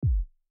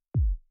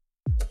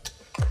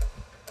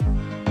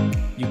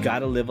You got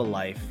to live a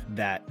life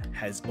that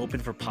has open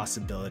for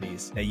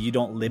possibilities, that you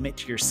don't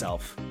limit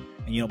yourself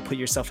and you don't put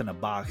yourself in a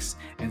box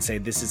and say,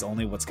 this is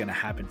only what's going to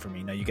happen for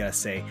me. No, you got to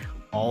say,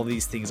 all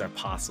these things are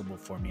possible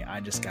for me. I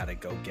just got to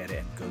go get it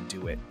and go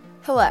do it.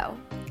 Hello,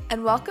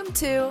 and welcome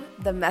to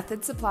the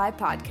Method Supply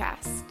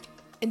Podcast.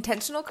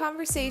 Intentional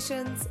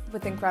conversations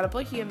with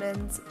incredible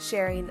humans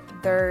sharing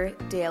their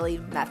daily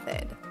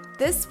method.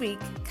 This week,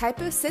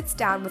 Kaipo sits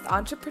down with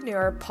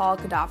entrepreneur Paul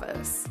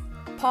Cadavos.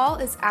 Paul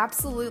is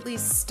absolutely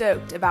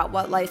stoked about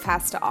what life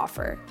has to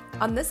offer.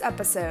 On this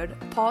episode,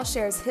 Paul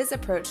shares his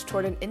approach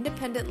toward an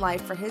independent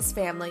life for his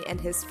family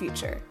and his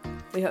future.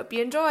 We hope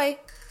you enjoy.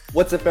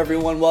 What's up,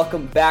 everyone?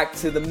 Welcome back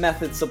to the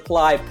Method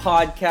Supply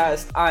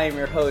Podcast. I am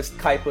your host,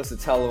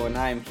 Kaipo, and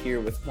I am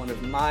here with one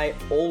of my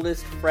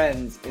oldest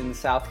friends in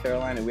South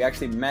Carolina. We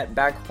actually met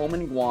back home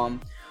in Guam.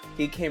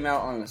 He came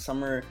out on a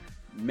summer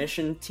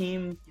mission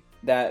team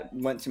that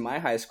went to my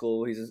high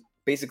school. He's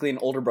basically an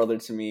older brother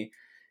to me.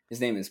 His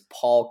name is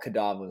Paul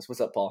Cadavos.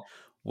 What's up, Paul?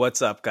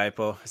 What's up,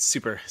 Kaipo?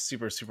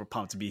 Super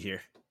pumped to be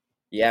here.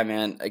 Yeah,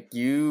 man. Like,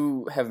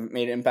 you have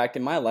made an impact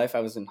in my life.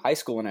 I was in high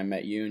school when I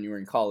met you, and you were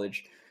in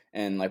college.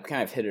 And like, we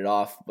kind of hit it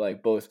off,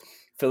 like both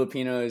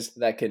Filipinos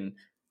that can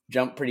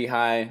jump pretty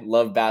high,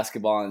 love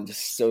basketball, and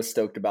just so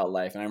stoked about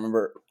life. And I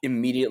remember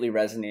immediately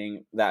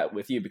resonating that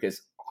with you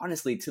because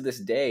honestly, to this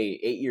day,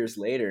 8 years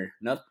later,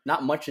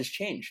 not much has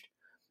changed.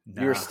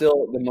 Nah. You're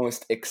still the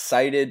most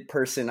excited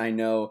person I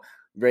know,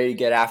 ready to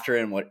get after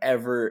it in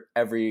whatever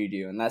you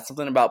do. And that's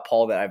something about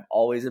Paul that I've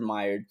always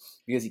admired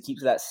because he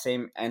keeps that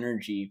same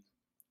energy,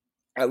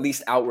 at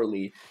least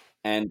outwardly,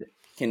 and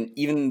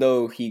even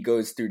though he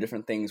goes through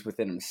different things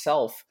within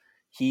himself,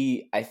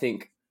 he, I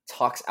think,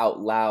 talks out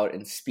loud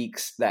and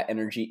speaks that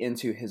energy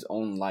into his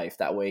own life.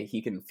 That way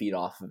he can feed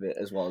off of it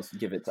as well as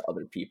give it to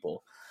other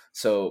people.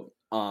 So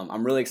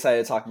I'm really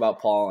excited to talk about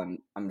Paul, and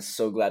I'm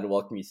so glad to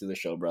welcome you to the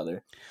show,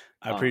 brother.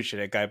 I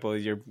appreciate it, Kaipo.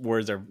 Your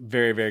words are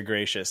very, very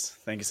gracious.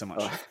 Thank you so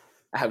much.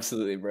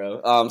 Absolutely,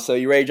 bro. So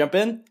you ready to jump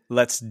in?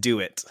 Let's do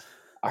it.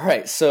 All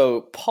right.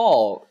 So,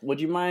 Paul,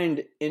 would you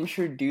mind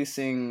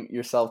introducing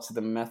yourself to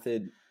the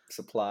Method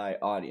Supply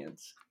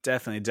audience?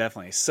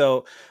 Definitely.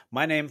 So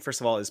my name, first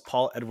of all, is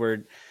Paul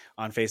Edward.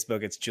 On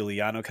Facebook, it's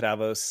Juliano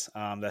Cadavos.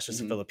 That's just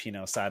a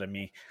Filipino side of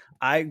me.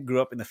 I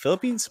grew up in the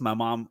Philippines. My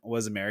mom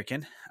was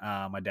American.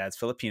 My dad's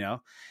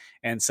Filipino.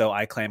 And so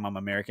I claim I'm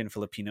American,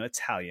 Filipino,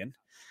 Italian.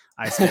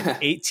 I spent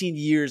 18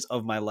 years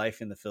of my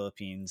life in the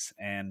Philippines,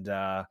 and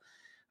I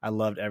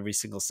loved every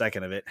single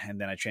second of it.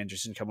 And then I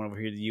transitioned coming over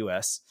here to the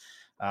U.S.,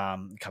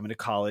 coming to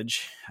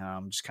college,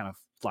 just kind of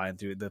flying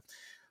through the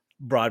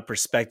broad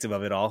perspective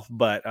of it all,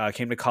 but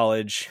came to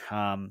college,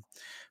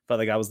 felt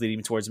like I was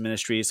leading towards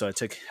ministry. So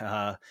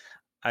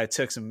I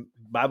took some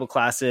Bible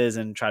classes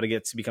and tried to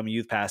get to become a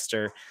youth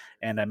pastor.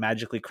 And I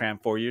magically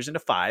crammed 4 years into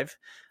 5,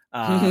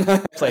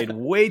 played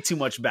way too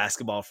much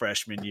basketball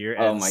freshman year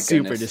and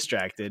super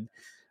distracted.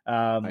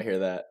 I hear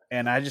that.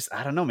 And I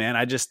don't know, man.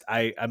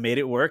 I made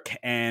it work.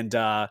 And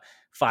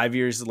 5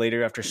 years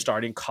later, after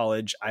starting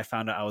college, I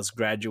found out I was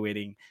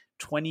graduating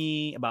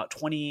about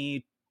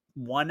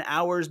 21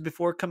 hours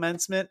before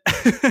commencement.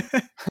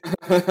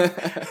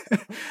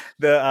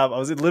 I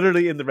was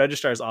literally in the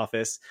registrar's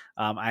office.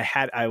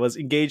 I was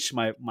engaged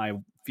to my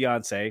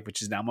fiance,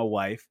 which is now my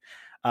wife.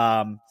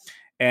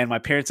 And my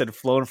parents had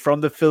flown from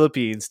the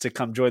Philippines to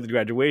come join the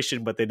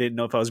graduation, but they didn't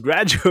know if I was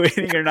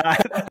graduating or not.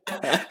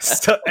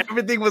 So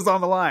everything was on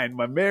the line: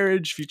 my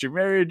marriage, future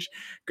marriage,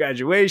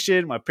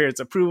 graduation, my parents'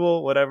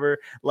 approval, whatever.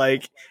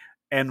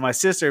 And my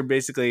sister,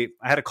 basically,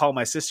 I had to call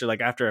my sister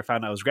after I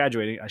found out I was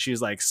graduating. She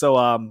was like,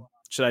 so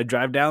should I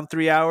drive down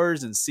 3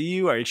 hours and see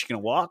you? Or are you just going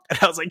to walk? And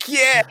I was like,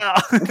 yeah.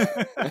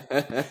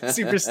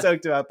 Super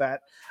stoked about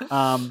that.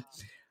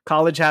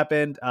 College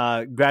happened,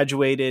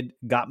 graduated,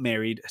 got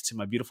married to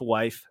my beautiful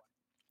wife,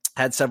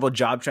 had several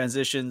job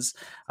transitions,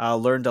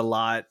 learned a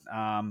lot,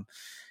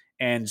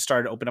 and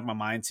started to open up my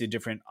mind to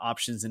different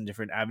options and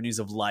different avenues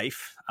of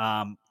life.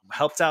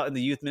 Helped out in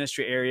the youth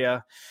ministry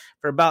area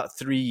for about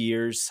 3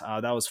 years.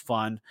 That was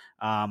fun.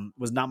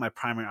 Was not my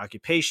primary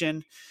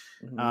occupation.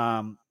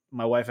 Mm-hmm.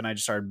 My wife and I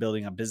just started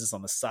building a business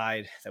on the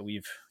side that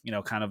we've,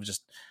 kind of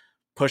just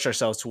pushed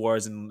ourselves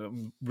towards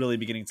and really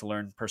beginning to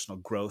learn personal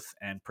growth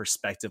and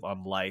perspective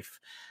on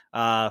life.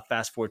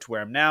 Fast forward to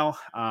where I'm now.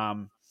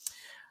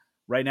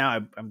 Right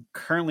now, I'm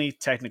currently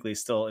technically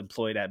still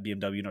employed at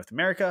BMW North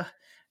America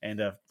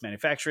and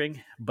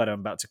manufacturing, but I'm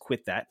about to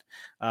quit that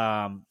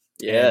and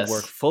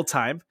work full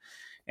time.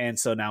 And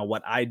so now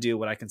what I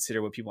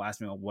consider, what people ask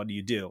me, well, what do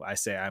you do? I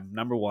say I'm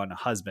number 1, a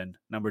husband,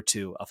 number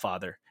 2, a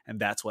father. And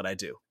that's what I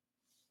do.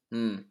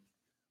 And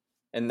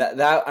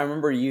that I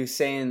remember you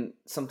saying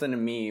something to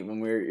me when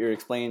you're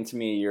explaining to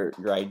me your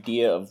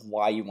idea of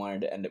why you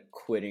wanted to end up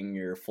quitting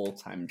your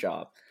full-time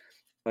job.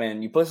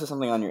 And you posted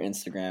something on your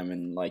Instagram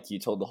and you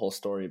told the whole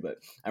story. But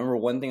I remember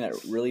one thing that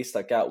really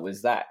stuck out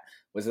was that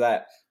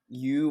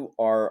you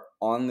are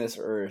on this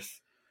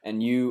earth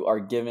and you are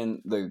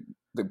given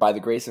by the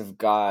grace of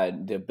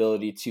God, the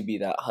ability to be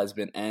that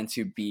husband and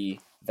to be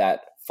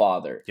that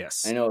father. I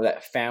Yes, know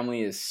that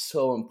family is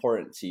so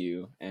important to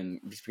you, and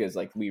just because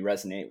like we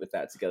resonate with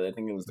that together. I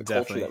think it was the culture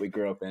definitely. that we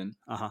grew up in.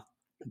 Uh-huh.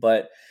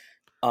 But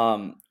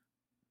um,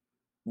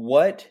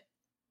 what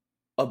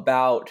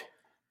about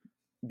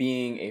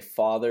being a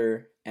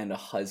father and a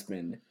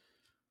husband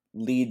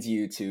leads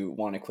you to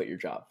want to quit your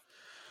job?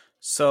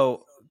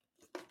 So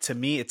to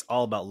me, it's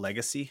all about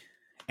legacy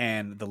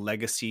and the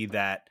legacy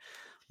that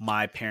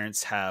my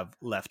parents have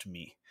left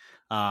me,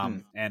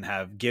 Mm. and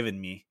have given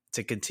me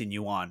to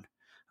continue on,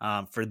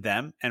 for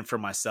them and for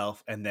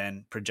myself, and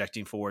then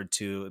projecting forward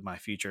to my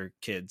future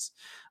kids,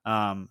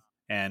 um,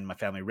 and my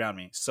family around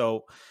me.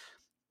 So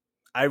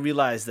I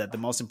realized that the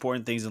most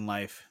important things in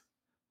life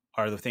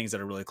are the things that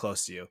are really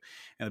close to you.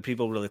 And the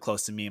people really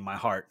close to me in my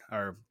heart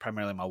are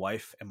primarily my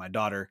wife and my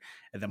daughter,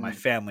 and then my Mm.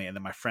 family, and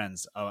then my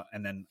friends,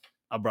 and then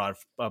abroad,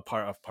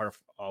 part of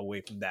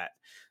away from that,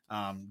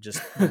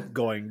 just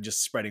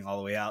just spreading all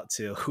the way out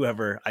to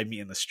whoever I meet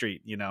in the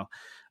street,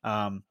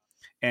 um,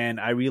 and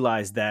I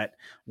realized that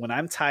when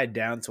I'm tied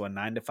down to a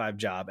 9 to 5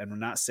 job, and I'm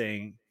not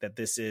saying that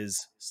this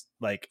is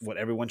like what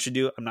everyone should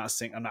do. I'm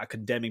not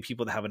condemning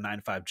people that have a 9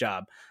 to 5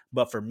 job,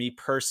 but for me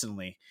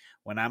personally,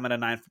 when I'm at a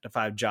 9 to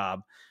 5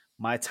 job,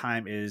 my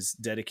time is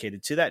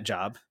dedicated to that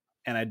job,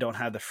 and I don't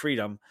have the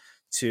freedom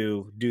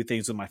to do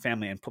things with my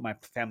family and put my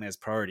family as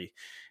priority.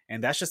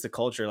 And that's just the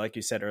culture, like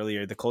you said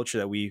earlier, the culture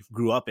that we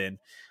grew up in.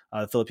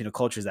 The Filipino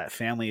culture is that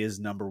family is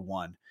number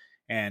one,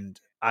 and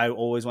I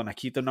always want to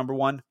keep them number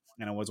one,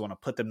 and I always want to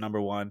put them number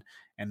one,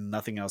 and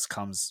nothing else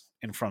comes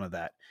in front of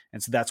that.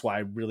 And so that's why I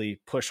really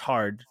push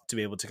hard to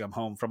be able to come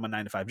home from a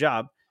 9 to 5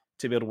 job,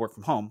 to be able to work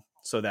from home,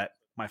 so that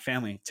my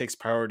family takes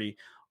priority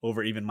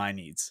over even my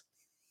needs.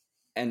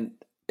 And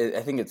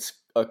I think it's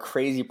a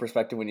crazy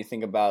perspective when you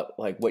think about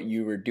like what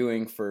you were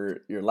doing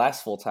for your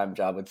last full-time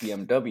job with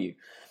BMW.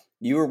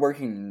 You were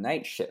working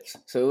night shifts,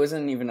 so it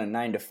wasn't even a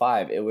 9 to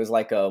 5. It was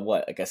like a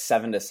what, like a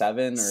 7 to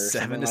 7 or Seven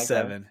something to like that.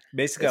 seven.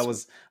 Basically,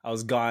 It's I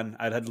was gone.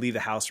 I'd had to leave the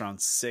house around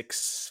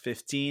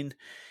 6:15,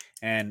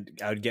 and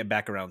I would get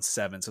back around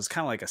 7. So it's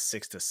kind of like a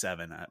 6 to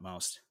 7 at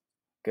most.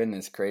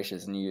 goodness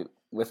gracious, and you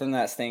within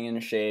that staying in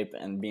shape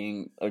and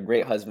being a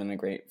great husband, a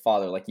great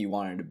father, like you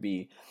wanted to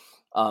be.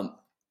 Um,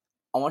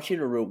 I want you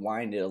to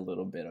rewind it a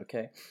little bit,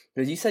 okay?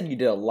 Because you said you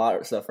did a lot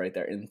of stuff right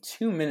there. In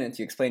 2 minutes,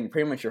 you explained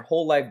pretty much your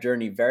whole life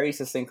journey very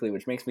succinctly,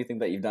 which makes me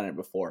think that you've done it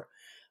before.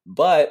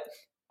 But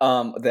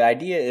the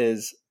idea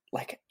is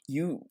like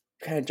you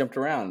kind of jumped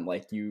around,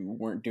 like you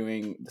weren't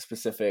doing the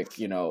specific,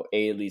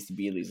 A leads to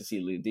B leads to C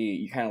leads to D.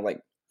 You kind of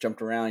like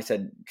jumped around. You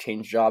said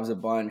change jobs a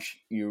bunch.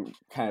 You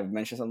kind of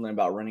mentioned something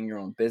about running your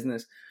own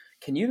business.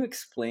 Can you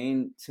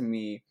explain to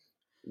me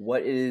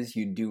what it is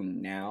you do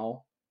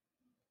now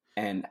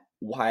and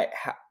why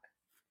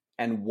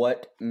and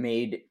what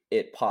made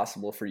it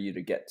possible for you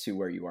to get to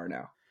where you are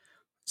now?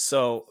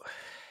 So,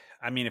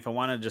 I mean, if I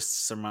want to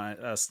just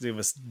give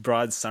a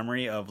broad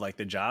summary of like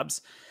the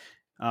jobs,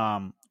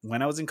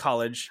 when I was in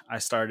college, I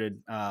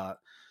started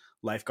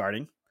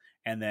lifeguarding,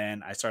 and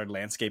then I started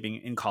landscaping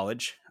in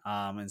college.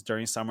 And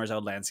during summers, I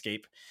would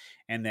landscape.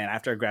 And then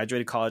after I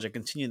graduated college, I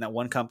continued in that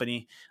one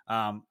company.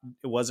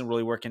 It wasn't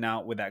really working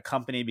out with that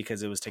company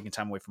because it was taking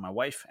time away from my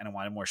wife, and I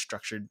wanted more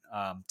structured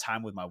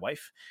time with my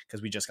wife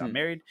because we just got Hmm.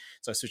 married.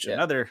 So I switched to Yeah.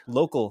 another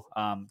local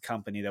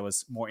company that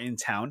was more in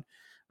town.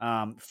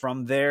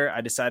 From there,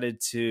 I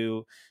decided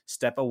to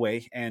step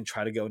away and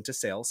try to go into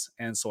sales.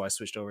 And so I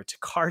switched over to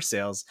car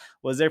sales,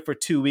 was there for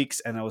 2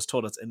 weeks, and I was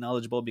told it's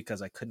ineligible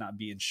because I could not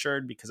be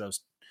insured because I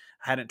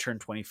hadn't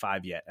turned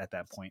 25 yet at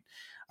that point.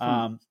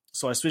 Hmm.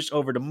 So I switched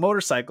over to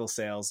motorcycle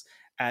sales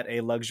at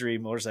a luxury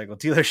motorcycle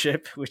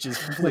dealership, which is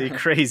completely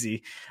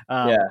crazy.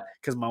 Yeah.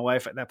 Because my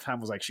wife at that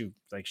time was like, shoot,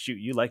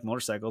 you like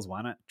motorcycles?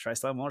 Why not try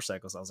selling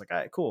motorcycles? I was like, all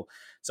right, cool.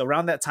 So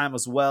around that time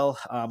as well,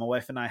 my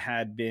wife and I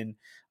had been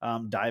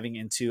diving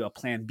into a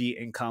Plan B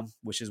income,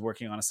 which is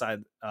working on a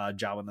side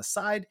job on the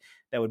side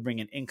that would bring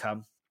in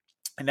income.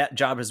 And that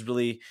job is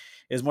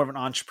more of an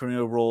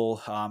entrepreneurial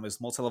role. It's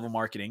multi-level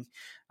marketing,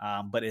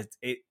 but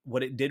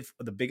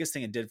the biggest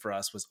thing it did for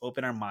us was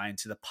open our mind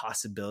to the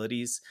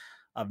possibilities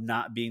of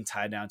not being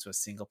tied down to a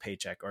single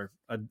paycheck or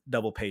a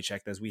double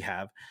paycheck as we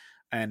have,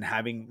 and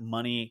having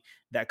money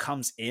that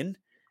comes in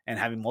and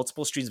having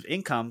multiple streams of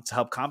income to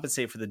help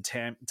compensate for the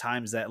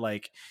times that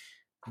like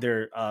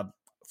their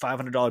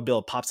 $500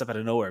 bill pops up out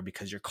of nowhere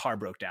because your car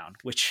broke down,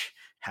 which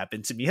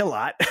happened to me a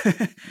lot.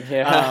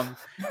 Yeah.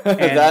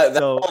 And that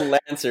so, whole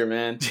Lancer,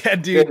 man. yeah,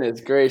 dude,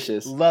 Goodness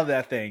gracious. love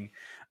that thing.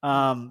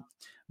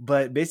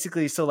 But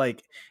basically, so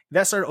like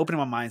that started opening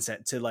my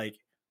mindset to like,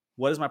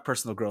 what does my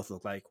personal growth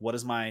look like? What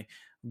does my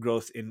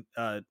growth in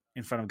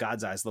front of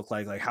God's eyes look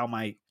like? Like, how am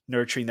I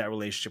nurturing that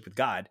relationship with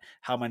God?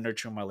 How am I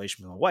nurturing my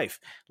relationship with my wife?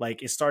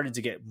 Like, it started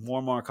to get more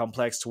and more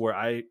complex to where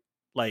I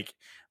like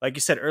you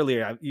said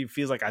earlier, it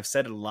feels like I've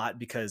said it a lot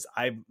because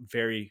I'm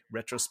very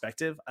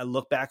retrospective. I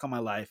look back on my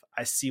life,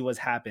 I see what's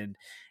happened,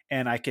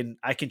 and I can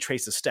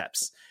trace the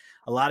steps.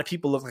 a lot of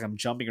people look like I'm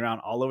jumping around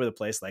all over the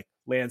place, like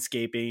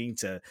landscaping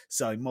to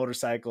selling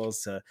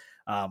motorcycles to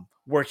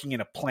working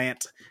in a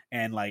plant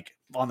and like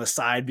on the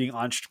side being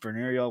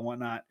entrepreneurial and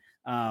whatnot.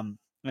 And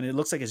it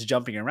looks like it's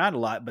jumping around a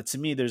lot, but to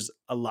me, there's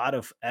a lot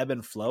of ebb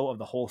and flow of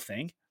the whole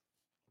thing.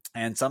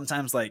 And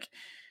sometimes like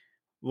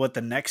what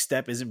the next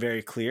step isn't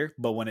very clear,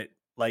 but when it,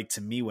 like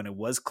to me, when it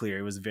was clear,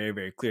 it was very,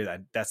 very clear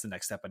that that's the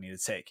next step I need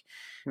to take.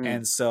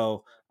 And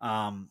so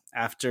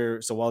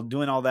so while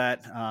doing all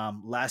that,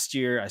 last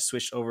year I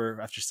switched over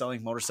after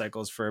selling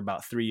motorcycles for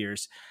about 3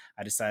 years.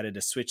 I decided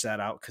to switch that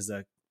out because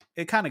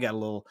it kind of got a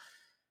little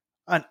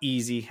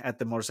uneasy at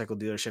the motorcycle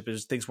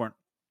dealership. Things weren't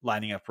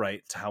lining up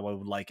right to how I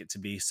would like it to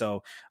be.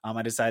 So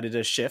I decided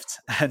to shift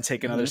and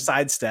take another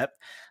side step.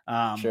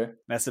 Sure.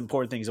 That's the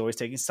important thing, is always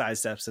taking side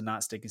steps and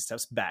not taking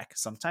steps back.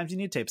 Sometimes you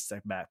need to take a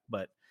step back,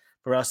 but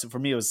for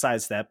me, it was a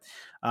side step.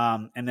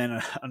 And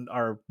then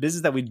our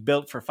business that we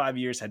built for 5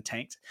 years had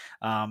tanked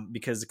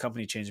because the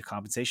company changed the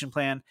compensation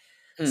plan.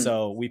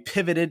 So we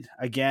pivoted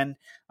again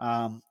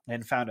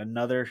and found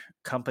another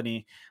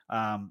company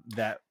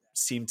that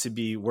seemed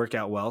to work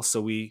out well.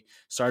 So we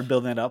started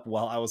building it up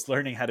while I was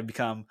learning how to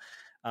become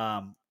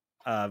a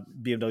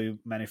BMW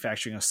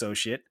manufacturing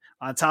associate.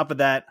 On top of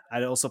that,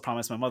 I also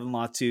promised my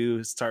mother-in-law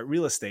to start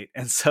real estate.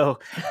 And so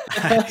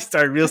I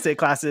started real estate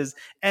classes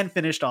and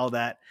finished all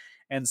that.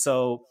 And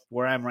so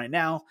where I am right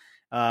now,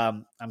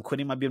 I'm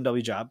quitting my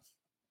BMW job.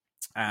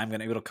 I'm going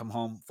to be able to come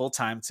home full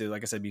time to,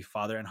 like I said, be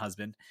father and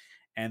husband.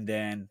 And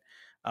then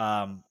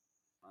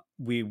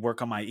we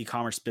work on my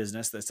e-commerce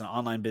business. That's an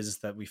online business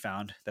that we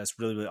found that's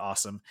really, really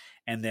awesome.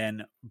 And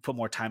then put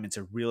more time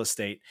into real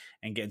estate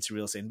and get into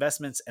real estate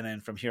investments. And then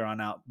from here on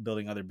out,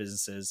 building other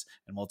businesses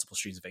and multiple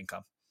streams of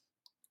income.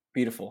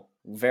 Beautiful.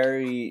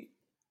 Very,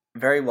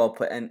 very well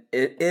put. And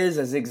it is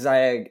a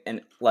zigzag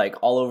and like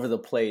all over the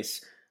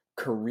place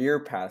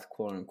career path,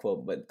 quote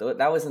unquote. But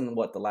that was in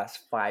the last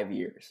 5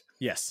 years.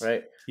 Yes.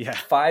 Right? Yeah.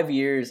 5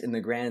 years in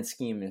the grand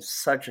scheme is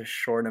such a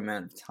short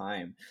amount of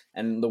time.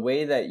 And the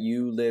way that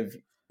you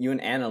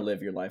and Anna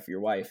live your life, your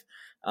wife,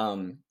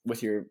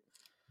 with your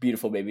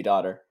beautiful baby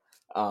daughter,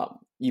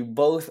 you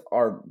both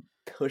are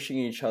pushing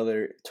each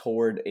other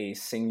toward a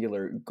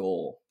singular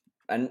goal.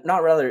 And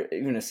not rather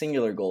even a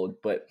singular goal,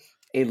 but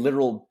a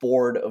literal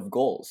board of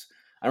goals.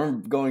 I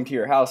remember going to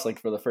your house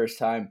like for the first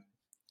time,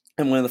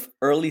 and one of the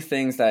early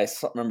things that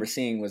I remember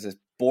seeing was this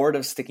board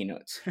of sticky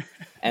notes.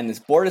 And this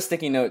board of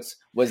sticky notes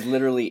was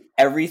literally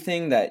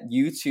everything that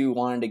you two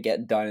wanted to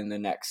get done in the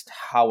next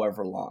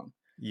however long.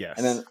 Yes.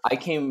 And then I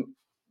came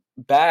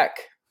back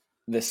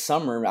this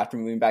summer after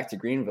moving back to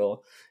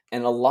Greenville,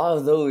 and a lot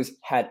of those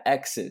had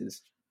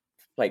X's.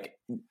 Like,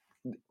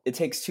 it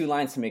takes 2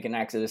 lines to make an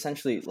X. It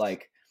essentially,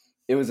 like,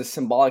 it was a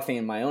symbolic thing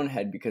in my own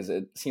head because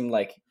it seemed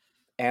like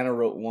Anna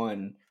wrote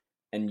one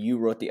and you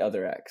wrote the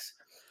other X.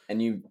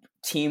 And you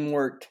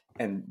teamworked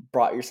and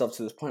brought yourself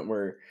to this point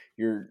where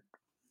you're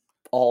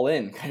all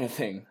in kind of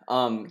thing.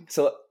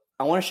 So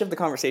I want to shift the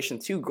conversation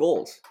to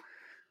goals.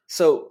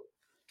 So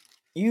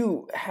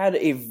you had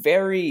a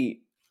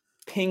very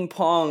ping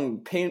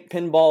pong,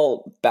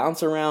 pinball,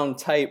 bounce around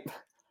type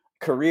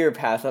career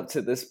path up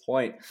to this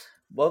point.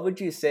 What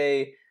would you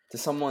say to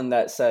someone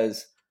that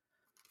says,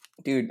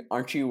 dude,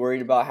 aren't you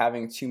worried about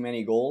having too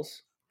many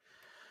goals?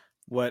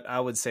 What I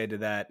would say to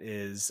that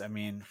is, I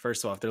mean,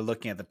 first of all, if they're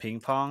looking at the ping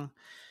pong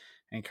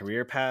and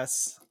career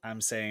paths,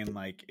 I'm saying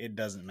like it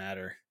doesn't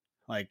matter.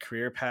 Like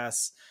career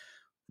paths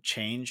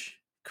change.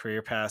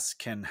 Career paths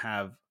can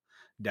have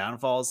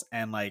downfalls,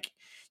 and like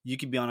you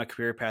could be on a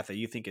career path that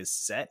you think is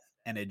set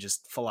and it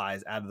just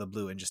flies out of the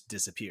blue and just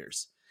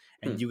disappears.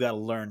 And you got to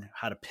learn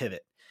how to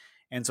pivot.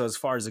 And so as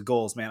far as the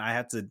goals, man, I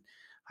have to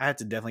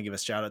definitely give a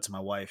shout out to my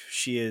wife.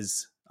 She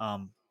is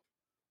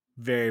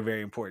very,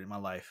 very important in my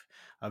life.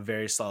 A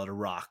very solid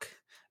rock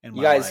in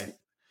my life.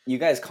 You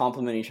guys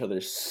complement each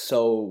other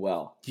so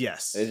well.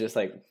 Yes. It's just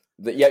like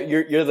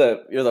you're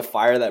the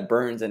fire that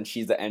burns and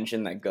she's the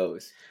engine that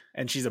goes.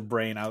 And she's a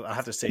brain. I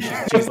have to say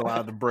she's a lot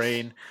of the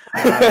brain.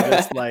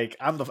 It's like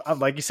I'm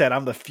like you said,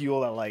 I'm the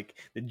fuel, that like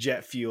the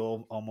jet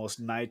fuel, almost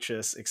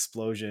nitrous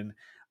explosion.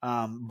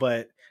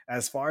 But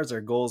as far as our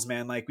goals,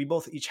 man, like we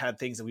both each had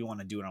things that we want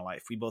to do in our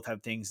life. We both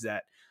have things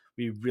that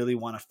we really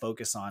want to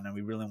focus on and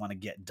we really want to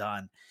get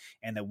done,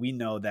 and that we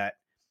know that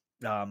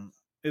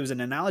it was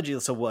an analogy.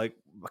 So like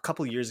a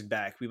couple of years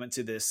back, we went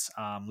to this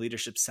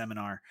leadership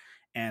seminar,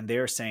 and they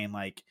were saying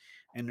like,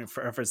 in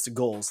reference to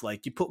goals,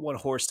 like you put one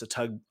horse to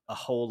tug a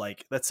whole,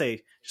 like let's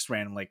say just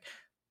random, like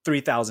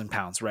 3,000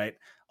 pounds, right?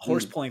 A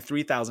horse pulling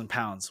 3,000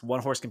 pounds. One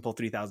horse can pull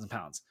 3,000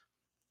 pounds.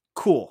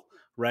 Cool.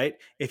 Right?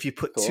 If you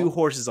put 2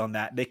 horses on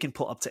that, they can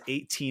pull up to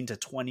 18 to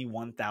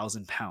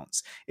 21,000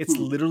 pounds. It's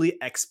literally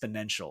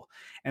exponential.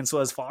 And so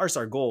as far as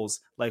our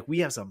goals, like we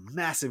have some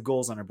massive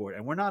goals on our board,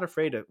 and we're not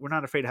afraid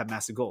to have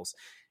massive goals.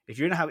 If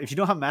you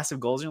don't have massive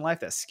goals in your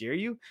life that scare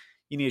you,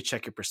 you need to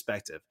check your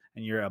perspective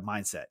and your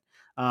mindset.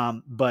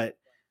 But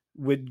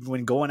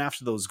when going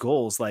after those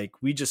goals,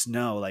 like we just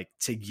know like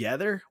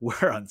together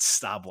we're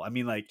unstoppable. I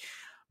mean, like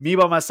Me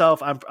by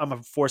myself, I'm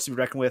a force to be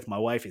reckoned with. My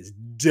wife is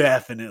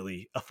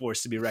definitely a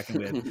force to be reckoned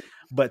with.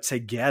 But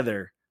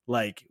together,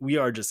 like, we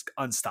are just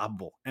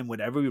unstoppable. And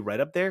whatever we write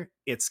up there,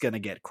 it's gonna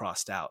get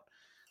crossed out.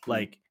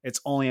 Like, it's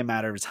only a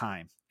matter of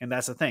time. And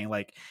that's the thing.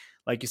 Like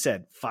you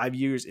said, 5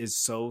 years is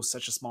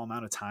such a small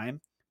amount of time,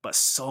 but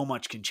so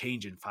much can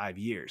change in 5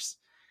 years.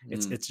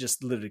 It's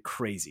just literally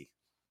crazy.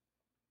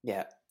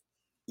 Yeah.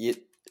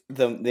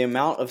 The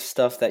amount of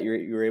stuff that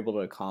you're able to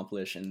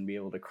accomplish and be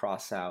able to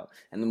cross out,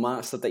 and the amount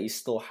of stuff that you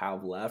still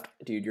have left,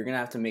 dude, you're gonna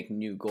have to make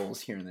new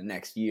goals here in the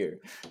next year,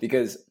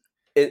 because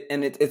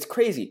it's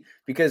crazy,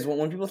 because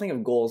when people think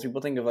of goals,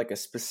 people think of like a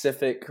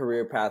specific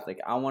career path. Like,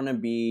 I want to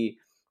be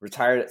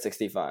retired at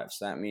 65,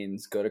 so that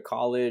means go to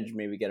college,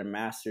 maybe get a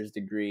master's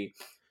degree,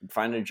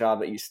 find a job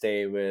that you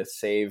stay with,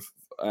 save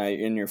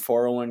in your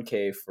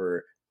 401k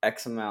for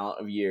X amount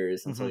of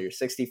years until you're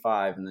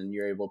 65, and then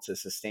you're able to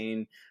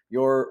sustain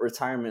your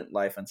retirement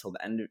life until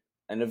the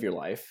end of your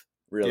life,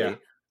 really. Yeah.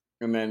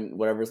 And then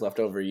whatever's left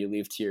over, you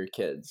leave to your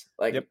kids.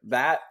 Like,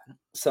 that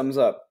sums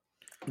up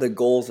the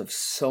goals of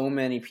so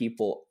many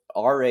people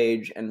our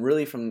age, and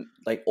really from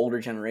like older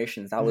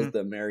generations. That was the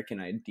American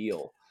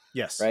ideal.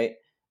 Yes. Right.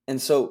 And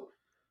so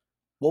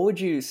what would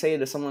you say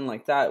to someone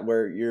like that,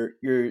 where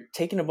you're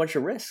taking a bunch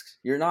of risks?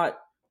 You're not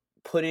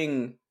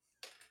putting,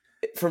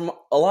 from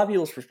a lot of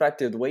people's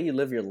perspective, the way you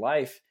live your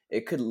life,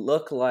 it could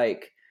look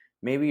like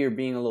maybe you're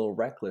being a little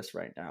reckless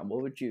right now.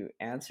 What would you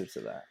answer to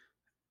that?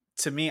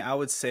 To me, I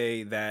would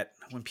say that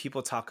when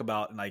people talk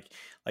about, like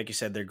you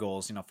said, their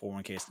goals,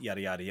 401ks,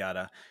 yada, yada,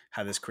 yada,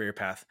 have this career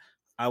path,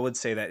 I would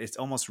say that it's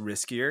almost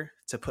riskier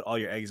to put all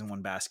your eggs in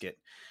one basket,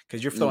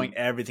 because you're throwing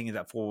everything in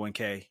that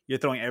 401k. You're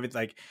throwing everything.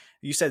 Like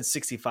you said,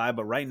 65,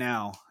 but right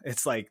now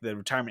it's like the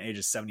retirement age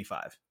is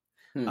 75.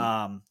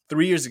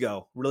 3 years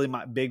ago, really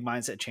my big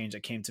mindset change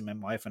that came to my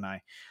wife and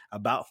I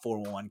about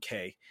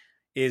 401k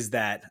is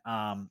that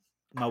my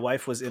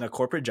wife was in a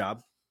corporate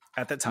job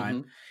at that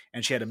time,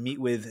 and she had to meet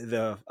with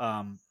the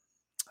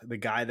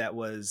guy that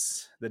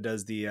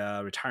does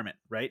the retirement,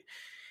 right?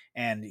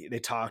 And they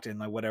talked and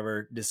like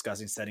whatever,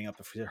 discussing setting up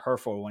her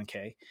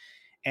 401k,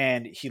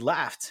 and he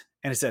laughed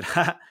and he said,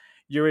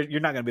 you're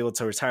not going to be able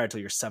to retire until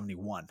you're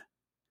 71.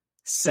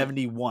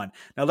 71.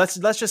 Now let's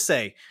just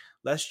say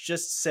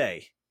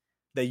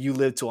that you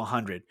live to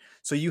 100.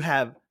 So you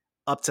have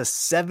up to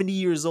 70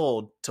 years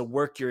old to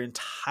work your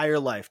entire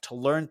life, to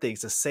learn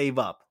things, to save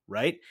up,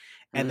 right?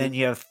 And then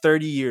you have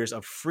 30 years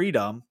of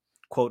freedom,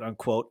 quote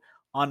unquote,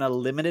 on a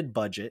limited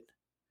budget,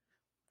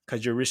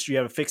 because you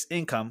have a fixed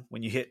income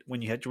when you hit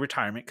your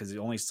retirement, because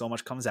only so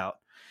much comes out.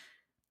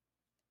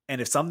 And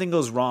if something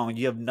goes wrong,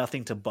 you have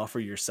nothing to buffer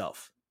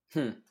yourself.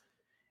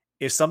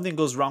 If something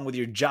goes wrong with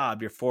your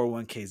job, your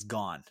 401k is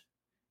gone.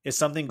 If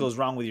something goes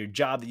wrong with your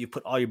job, that you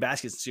put all your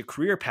baskets into your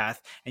career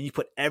path, and you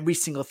put every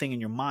single thing in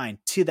your mind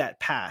to that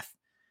path,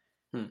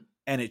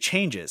 and it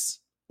changes,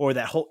 or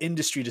that whole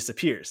industry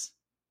disappears.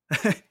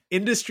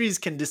 Industries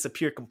can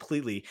disappear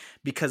completely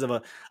because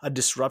of a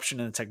disruption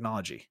in the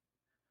technology.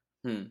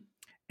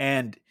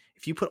 And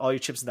if you put all your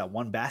chips in that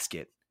one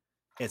basket,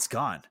 it's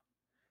gone.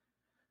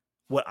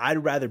 What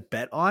I'd rather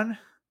bet on,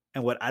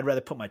 and what I'd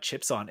rather put my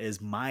chips on, is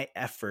my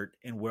effort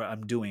in where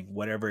I'm doing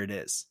whatever it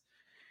is.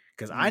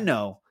 Because I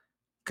know,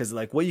 because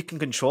like what you can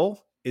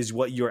control is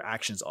what your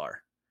actions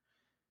are.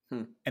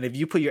 And if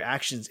you put your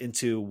actions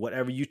into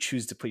whatever you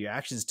choose to put your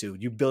actions to,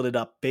 you build it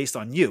up based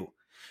on you.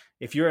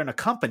 If you're in a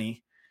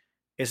company,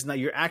 it's not,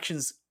 your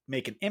actions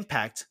make an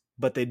impact,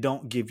 but they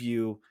don't give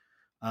you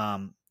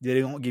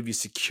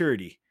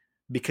security,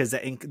 because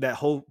that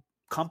whole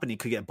company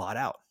could get bought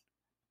out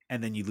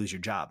and then you lose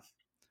your job.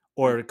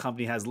 Or a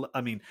company has,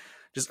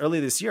 just earlier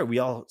this year, we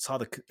all saw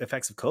the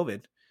effects of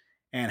COVID,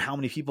 and how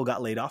many people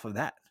got laid off of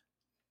that?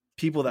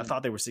 People that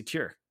thought they were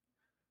secure.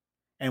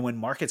 And when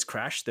markets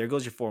crash, there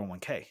goes your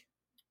 401k.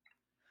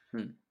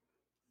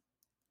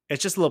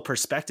 It's just a little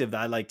perspective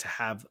that I like to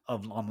have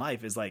on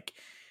life, is like,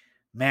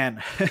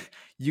 man,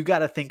 you got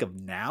to think of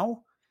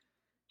now,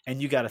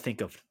 and you got to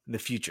think of the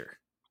future.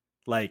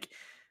 Like,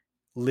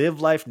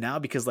 live life now,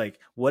 because like,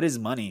 what is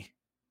money?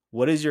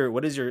 What is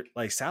your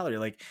like salary?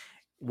 Like,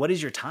 what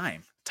is your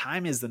time?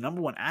 Time is the number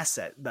one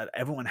asset that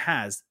everyone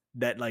has,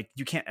 that like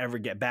you can't ever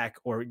get back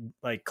or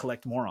like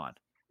collect more on.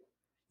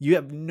 You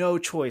have no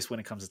choice when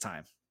it comes to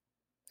time.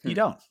 You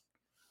don't.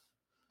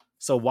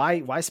 So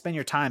why spend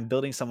your time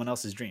building someone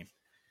else's dream?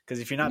 Because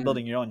if you're not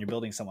building your own, you're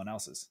building someone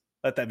else's.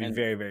 Let that be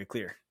very, very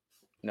clear.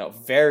 No,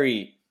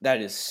 that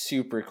is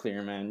super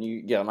clear, man.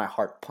 You get my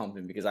heart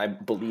pumping, because I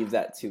believe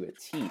that to a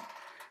T.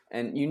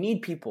 And you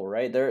need people,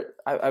 right?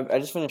 I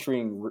just finished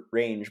reading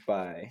Range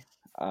by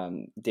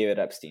David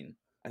Epstein.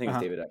 I think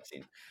it's David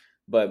Epstein.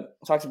 But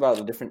it talks about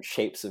the different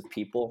shapes of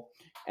people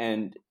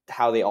and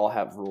how they all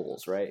have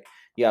rules, right?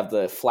 You have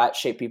the flat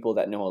shaped people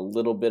that know a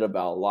little bit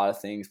about a lot of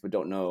things, but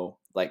don't know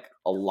like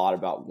a lot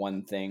about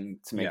one thing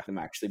to make them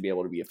actually be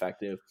able to be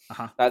effective.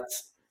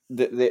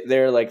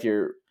 They're like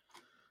your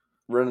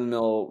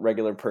run-of-the-mill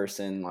regular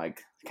person,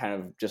 like kind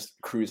of just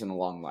cruising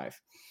along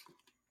life.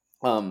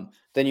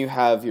 Then you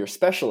have your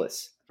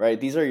specialists, right?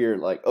 These are your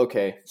like,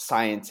 okay,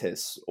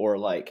 scientists or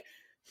like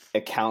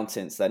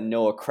accountants that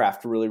know a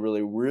craft really,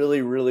 really,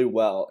 really, really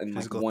well in like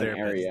Physical one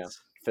area. therapists.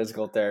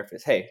 Physical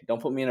therapist. Hey,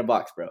 don't put me in a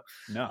box, bro.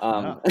 No,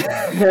 no.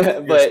 You're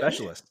a But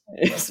specialist.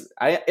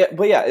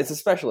 but yeah, it's a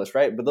specialist,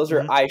 right? But those are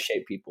Mhm.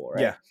 I-shaped people,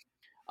 right? Yeah.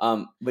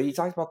 But he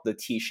talked about the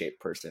T-shaped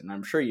person.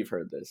 I'm sure you've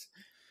heard this.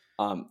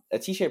 A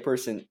T-shaped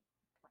person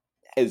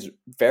is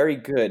very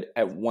good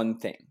at one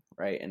thing,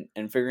 right?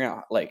 And figuring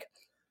out like,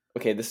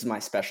 okay, this is my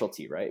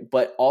specialty, right?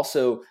 But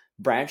also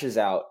branches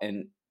out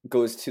and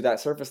goes to that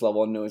surface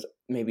level and knows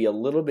maybe a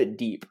little bit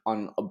deep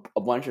on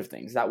a bunch of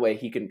things. That way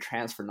he can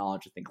transfer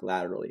knowledge and think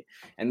laterally.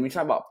 And when we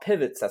talk about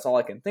pivots, that's all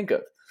I can think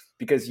of,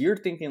 because you're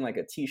thinking like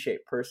a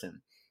T-shaped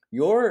person.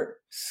 Your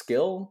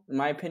skill, in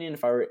my opinion,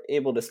 if I were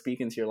able to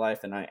speak into your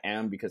life, and I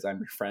am because I'm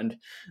your friend,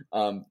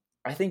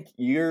 I think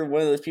you're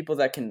one of those people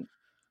that can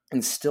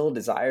instill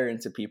desire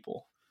into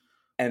people.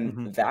 And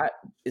Mhm. that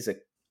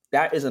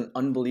is an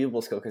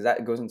unbelievable skill, because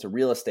that goes into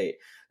real estate,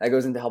 that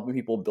goes into helping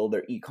people build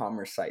their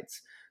e-commerce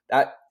sites.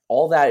 That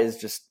all that is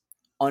just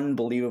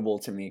unbelievable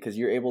to me, because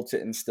you're able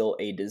to instill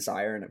a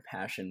desire and a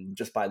passion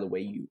just by the way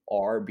you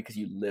are, because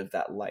you live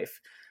that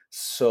life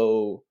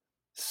so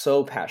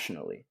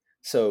passionately.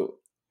 So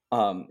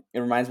it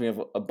reminds me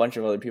of a bunch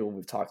of other people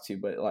we've talked to,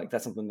 but like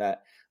that's something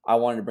that I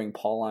wanted to bring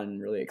Paul on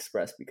and really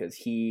express, because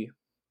he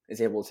is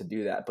able to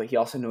do that, but he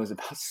also knows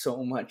about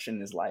so much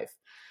in his life.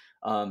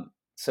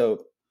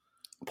 So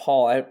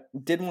Paul, I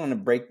did want to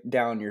break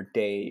down your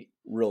day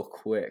real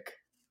quick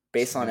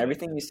based Let's on do it.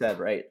 everything you said,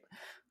 right?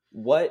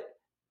 What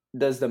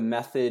does the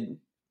method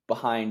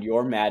behind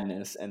your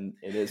madness, and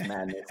it is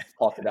madness,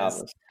 Paul It is.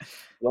 Cadavos,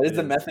 what does It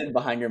the is. method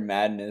behind your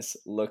madness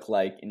look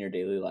like in your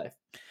daily life?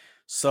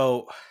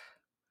 So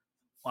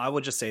I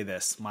will just say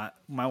this.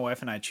 My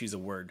wife and I choose a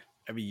word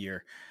every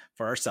year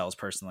for ourselves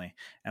personally.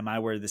 And my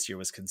word this year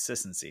was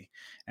consistency.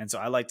 And so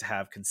I like to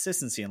have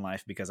consistency in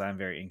life because I'm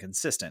very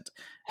inconsistent.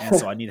 And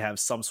so I need to have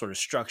some sort of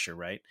structure,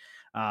 right?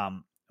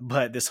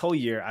 But this whole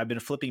year I've been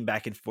flipping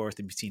back and forth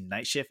in between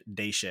night shift,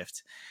 day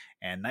shift,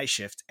 and night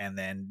shift, and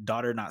then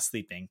daughter not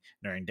sleeping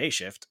during day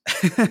shift.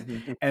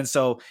 And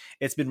so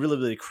it's been really,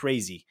 really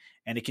crazy.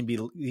 And it can be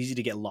easy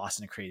to get lost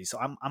in it crazy. So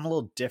I'm a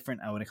little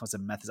different when it comes to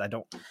methods.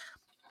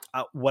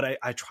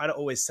 I try to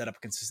always set up a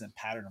consistent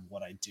pattern of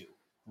what I do,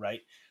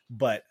 right?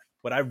 But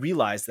what I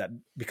realized that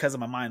because of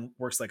my mind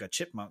works like a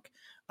chipmunk,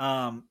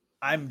 I'm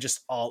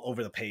just all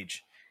over the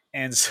page,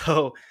 and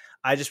so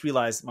I just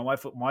realized my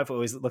wife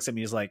always looks at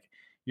me as like,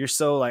 you're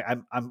so like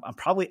I'm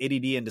probably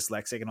ADD and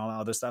dyslexic and all that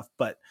other stuff,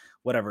 but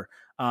whatever.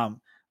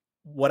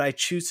 What I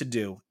choose to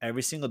do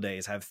every single day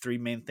is have three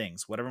main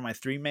things. Whatever my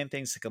three main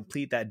things to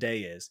complete that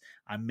day is,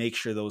 I make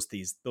sure those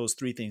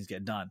three things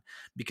get done,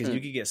 because you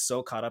could get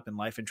so caught up in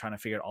life and trying to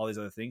figure out all these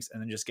other things and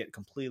then just get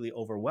completely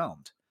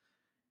overwhelmed.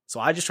 So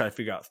I just try to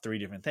figure out three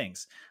different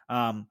things.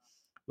 The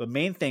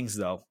main things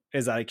though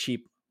is I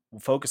keep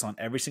focus on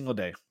every single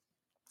day.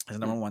 Is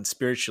number one,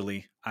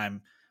 spiritually,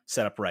 I'm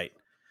set up right.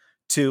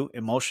 Two,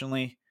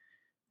 emotionally,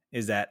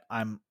 is that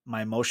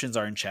my emotions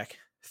are in check.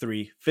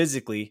 Three,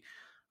 physically,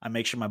 I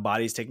make sure my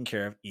body's taken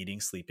care of, eating,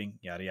 sleeping,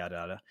 yada, yada,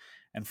 yada.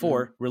 And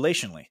four,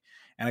 relationally.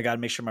 And I got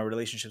to make sure my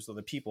relationships with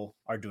other people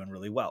are doing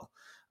really well.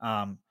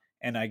 And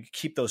I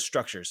keep those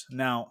structures.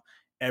 Now,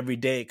 every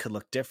day it could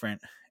look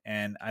different.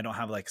 And I don't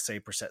have like, say,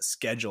 per set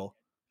schedule.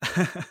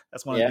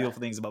 That's one of the Yeah. beautiful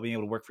things about being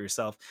able to work for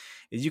yourself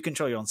is you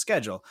control your own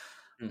schedule.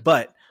 Mm.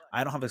 But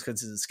I don't have a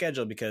consistent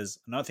schedule because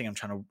another thing I'm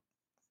trying to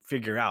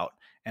figure out,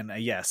 and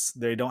yes,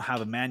 they don't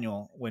have a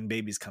manual when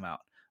babies come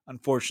out,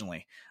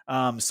 unfortunately.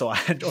 So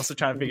I'm also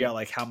trying to figure out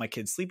like how my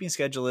kid's sleeping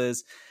schedule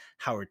is,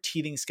 how her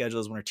teething schedule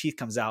is. When her teeth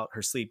comes out,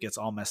 her sleep gets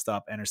all messed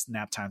up and her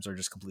nap times are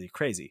just completely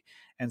crazy.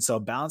 And so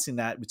balancing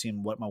that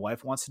between what my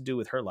wife wants to do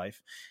with her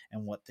life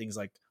and what things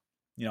like,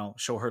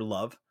 show her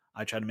love,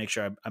 I try to make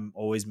sure I'm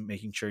always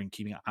making sure and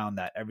keeping an eye on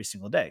that every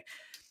single day.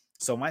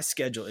 So my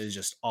schedule is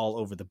just all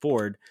over the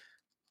board.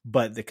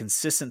 But the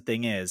consistent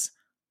thing is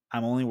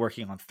I'm only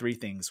working on three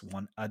things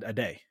a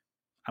day.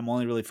 I'm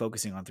only really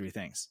focusing on three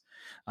things.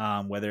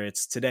 Whether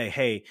it's today,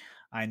 hey,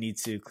 I need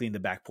to clean the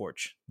back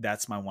porch.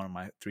 That's one of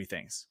my three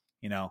things.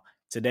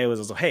 Today was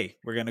also, hey,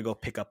 we're going to go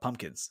pick up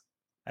pumpkins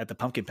at the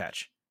pumpkin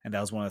patch. And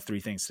that was one of the three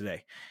things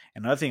today.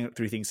 And another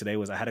three things today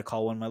was I had to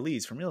call one of my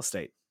leads from real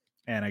estate.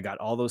 And I got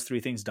all those three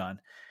things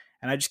done.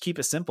 And I just keep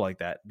it simple like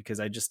that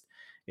because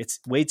it's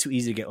way too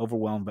easy to get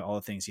overwhelmed by all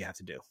the things you have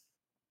to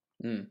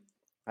do.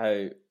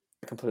 I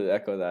completely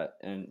echo that.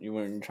 And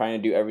when you're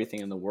trying to do everything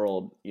in the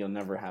world, you'll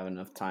never have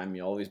enough time.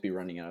 You'll always be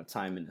running out of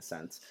time in a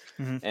sense.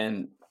 Mm-hmm.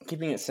 And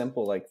keeping it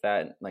simple like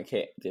that, like,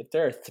 hey, if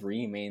there are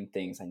three main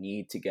things I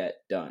need to get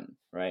done,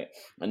 right?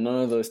 And none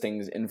of those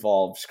things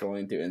involve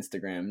scrolling through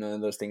Instagram. None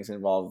of those things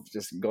involve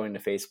just going to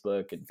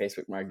Facebook and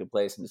Facebook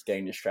Marketplace and just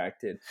getting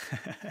distracted.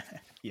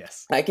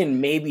 Yes. I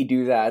can maybe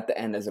do that at the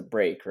end as a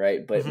break,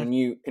 right? But when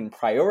you can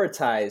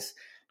prioritize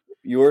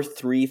your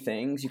 3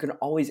 things, you can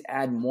always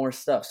add more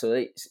stuff.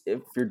 So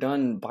if you're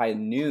done by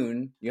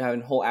noon, you have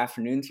a whole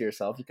afternoon to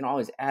yourself, you can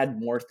always add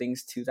more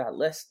things to that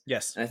list.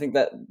 Yes. And I think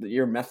that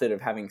your method of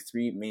having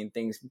 3 main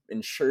things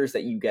ensures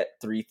that you get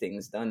 3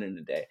 things done in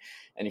a day.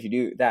 And if you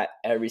do that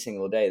every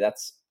single day,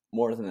 that's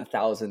more than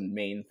 1,000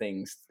 main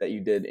things that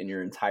you did in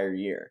your entire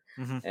year.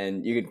 Mm-hmm.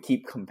 And you can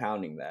keep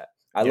compounding that.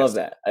 I love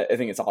that. I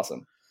think it's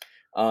awesome.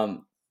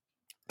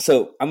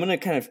 So I'm going to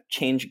kind of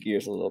change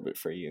gears a little bit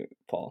for you,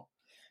 Paul.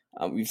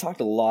 We've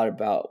talked a lot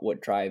about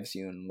what drives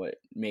you and what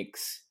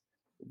makes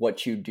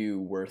what you do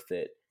worth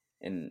it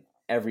in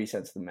every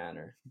sense of the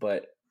matter.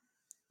 But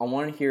I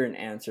want to hear an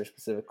answer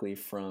specifically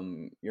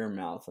from your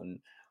mouth on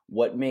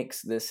what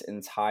makes this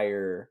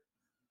entire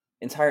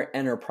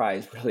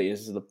enterprise, really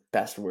is the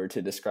best word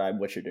to describe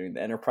what you're doing,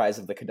 the enterprise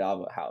of the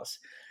Cadavo House.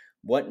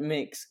 What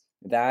makes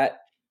that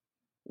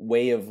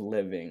way of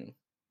living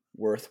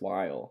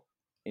worthwhile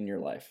in your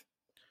life?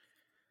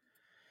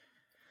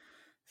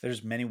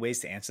 There's many ways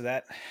to answer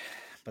that,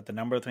 but the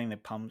number one thing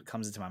that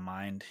comes into my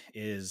mind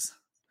is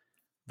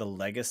the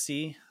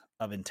legacy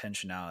of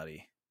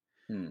intentionality,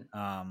 and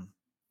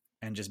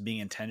just being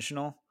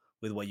intentional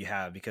with what you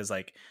have. Because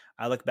like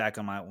I look back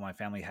on what my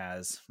family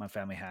has,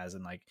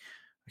 and like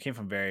I came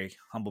from very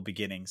humble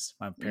beginnings.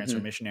 My parents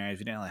were missionaries.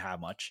 We didn't really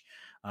have much,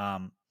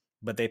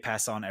 but they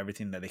passed on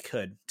everything that they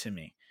could to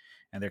me,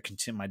 and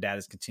my dad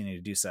is continuing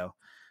to do so,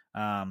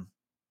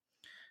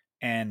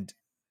 and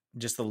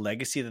just the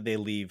legacy that they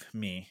leave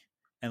me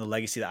and the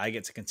legacy that I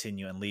get to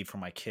continue and leave for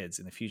my kids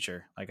in the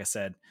future. Like I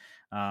said,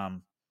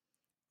 the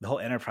whole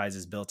enterprise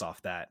is built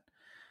off that.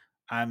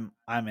 I'm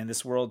in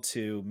this world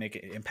to make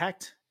an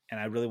impact, and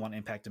I really want to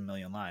impact 1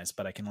 million lives,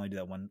 but I can only do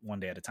that one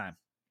day at a time.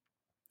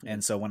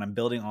 And so when I'm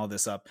building all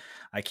this up,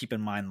 I keep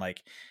in mind,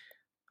 like,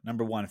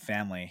 number 1,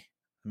 family,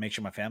 make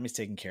sure my family's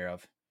taken care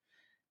of.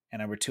 And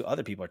number 2,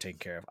 other people are taken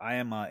care of. I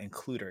am an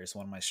includer is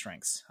one of my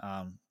strengths.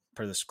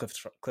 Per this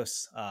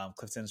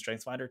Clifton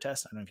Strengths Finder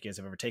test. I don't know if you guys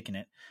have ever taken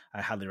it.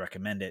 I highly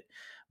recommend it.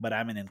 But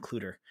I'm an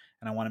includer,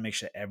 and I want to make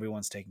sure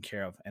everyone's taken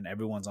care of, and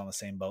everyone's on the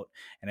same boat,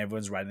 and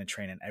everyone's riding the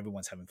train, and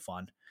everyone's having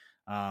fun.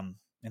 And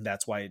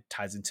that's why it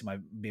ties into my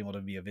being able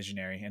to be a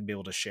visionary and be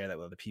able to share that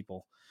with other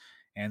people.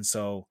 And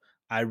so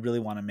I really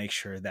want to make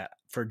sure that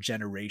for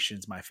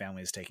generations my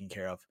family is taken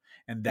care of,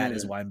 and that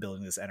is why I'm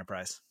building this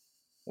enterprise.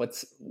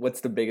 What's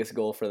the biggest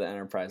goal for the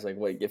enterprise? Like,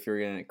 what if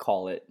you're going to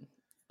call it?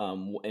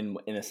 In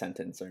a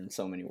sentence or in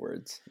so many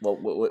words,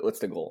 what's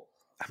the goal?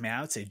 I mean, I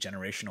would say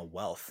generational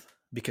wealth,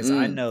 because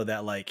I know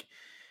that, like,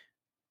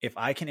 if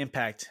I can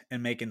impact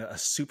and make a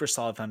super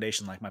solid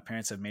foundation like my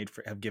parents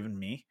have given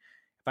me,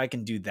 if I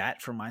can do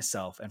that for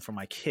myself and for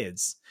my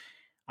kids,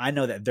 I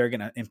know that they're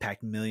going to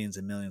impact millions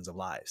and millions of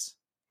lives.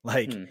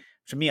 Like,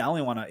 for me, I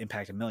only want to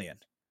impact 1 million.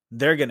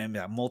 They're going to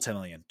impact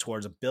multi-million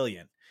towards 1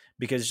 billion,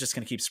 because it's just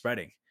going to keep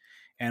spreading.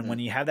 And when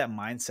you have that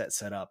mindset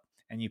set up,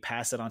 and you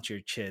pass it on to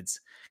your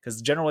kids,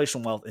 because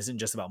generational wealth isn't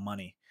just about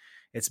money.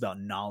 It's about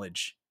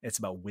knowledge. It's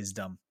about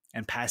wisdom,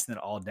 and passing it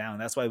all down.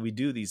 That's why we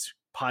do these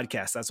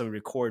podcasts. That's why we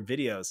record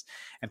videos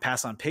and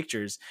pass on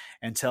pictures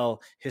and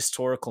tell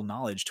historical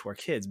knowledge to our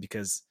kids,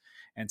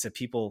 and to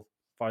people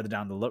farther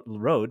down the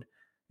road,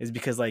 is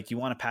because, like, you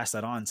want to pass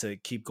that on to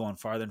keep going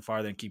farther and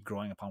farther and keep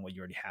growing upon what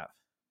you already have.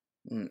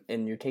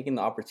 And you're taking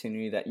the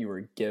opportunity that you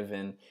were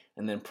given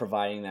and then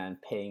providing that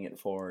and paying it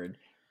forward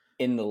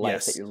in the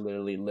life that you're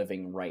literally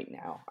living right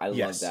now. I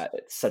love that.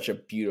 It's such a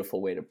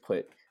beautiful way to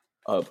put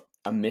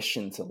a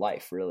mission to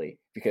life, really,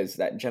 because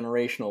that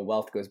generational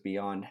wealth goes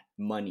beyond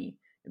money.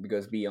 It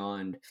goes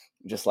beyond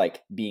just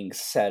like being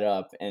set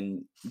up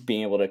and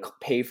being able to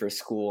pay for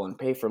school and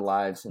pay for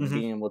lives and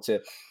being able to,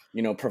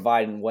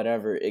 provide and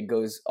whatever. It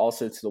goes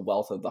also to the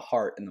wealth of the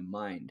heart and the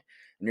mind.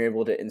 And you're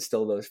able to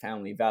instill those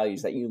family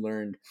values that you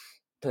learned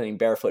playing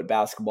barefoot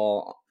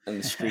basketball in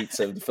the streets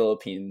of the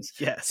Philippines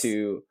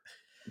to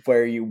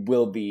where you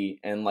will be,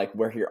 and like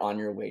where you're on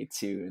your way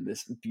to,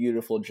 this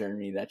beautiful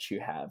journey that you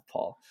have,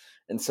 Paul.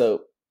 And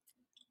so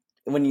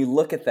when you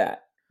look at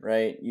that,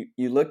 right,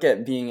 you look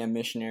at being a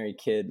missionary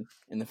kid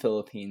in the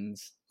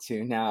Philippines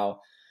to now,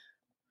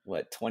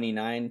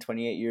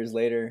 28 years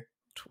later,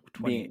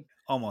 20,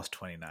 almost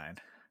 29,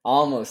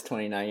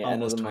 yeah,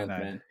 end of the month,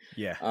 man.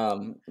 Yeah.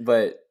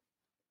 But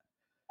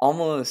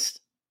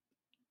almost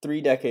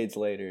 3 decades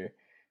later,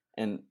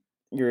 and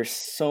you're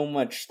so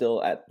much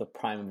still at the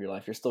prime of your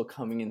life. You're still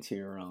coming into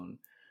your own,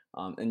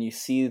 and you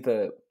see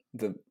the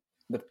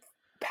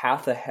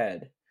path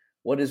ahead.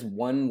 What is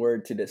one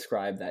word to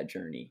describe that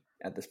journey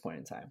at this point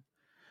in time?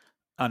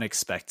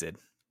 Unexpected,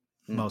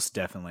 most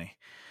definitely.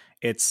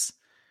 It's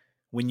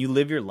when you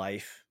live your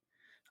life,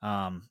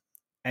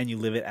 and you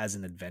live it as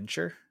an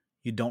adventure.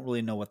 You don't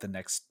really know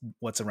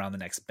what's around the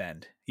next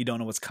bend. You don't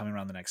know what's coming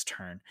around the next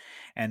turn,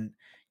 and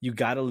you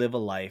got to live a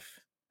life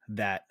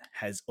that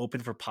has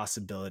open for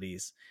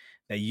possibilities,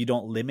 that you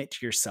don't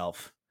limit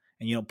yourself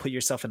and you don't put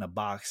yourself in a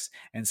box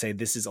and say,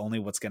 this is only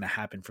what's going to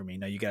happen for me.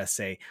 No, you got to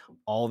say,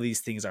 all these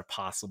things are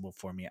possible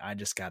for me. I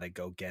just got to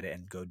go get it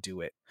and go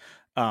do it.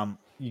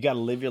 You got to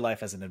live your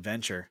life as an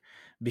adventure,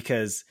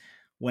 because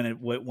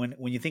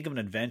when you think of an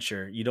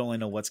adventure, you don't really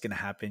know what's going to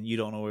happen. You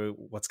don't know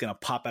what's going to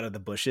pop out of the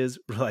bushes.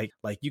 Like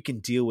you can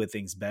deal with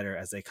things better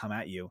as they come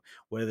at you,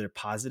 whether they're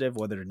positive,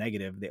 whether they're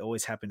negative. They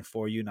always happen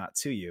for you, not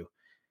to you.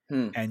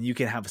 And you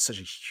can have such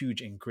a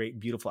huge and great,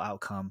 beautiful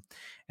outcome.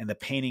 And the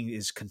painting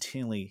is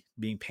continually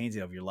being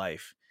painted of your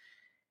life.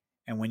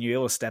 And when you're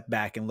able to step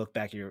back and look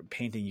back at your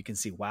painting, you can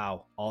see,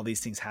 wow, all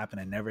these things happen.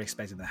 I never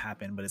expected them to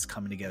happen, but it's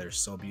coming together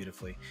so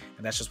beautifully.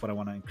 And that's just what I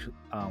want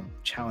to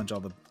challenge all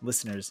the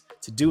listeners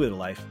to do with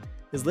life,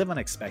 is live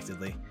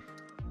unexpectedly.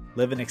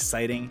 Live an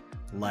exciting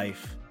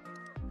life.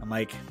 And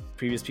like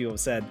previous people have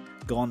said,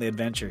 go on the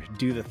adventure,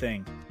 do the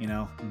thing,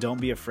 don't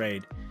be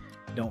afraid,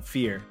 don't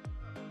fear,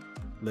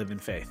 live in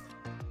faith.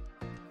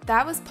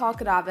 That was Paul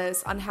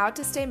Cadavos on how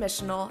to stay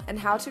missional and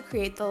how to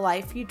create the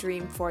life you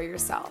dream for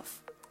yourself.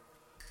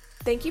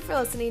 Thank you for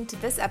listening to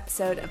this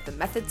episode of the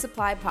Method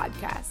Supply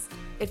Podcast.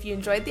 If you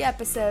enjoyed the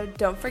episode,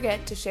 don't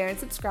forget to share and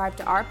subscribe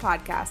to our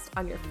podcast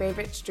on your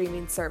favorite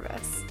streaming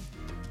service.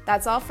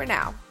 That's all for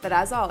now, but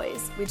as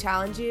always, we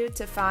challenge you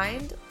to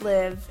find,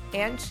 live,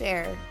 and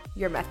share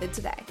your method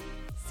today.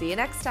 See you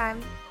next time.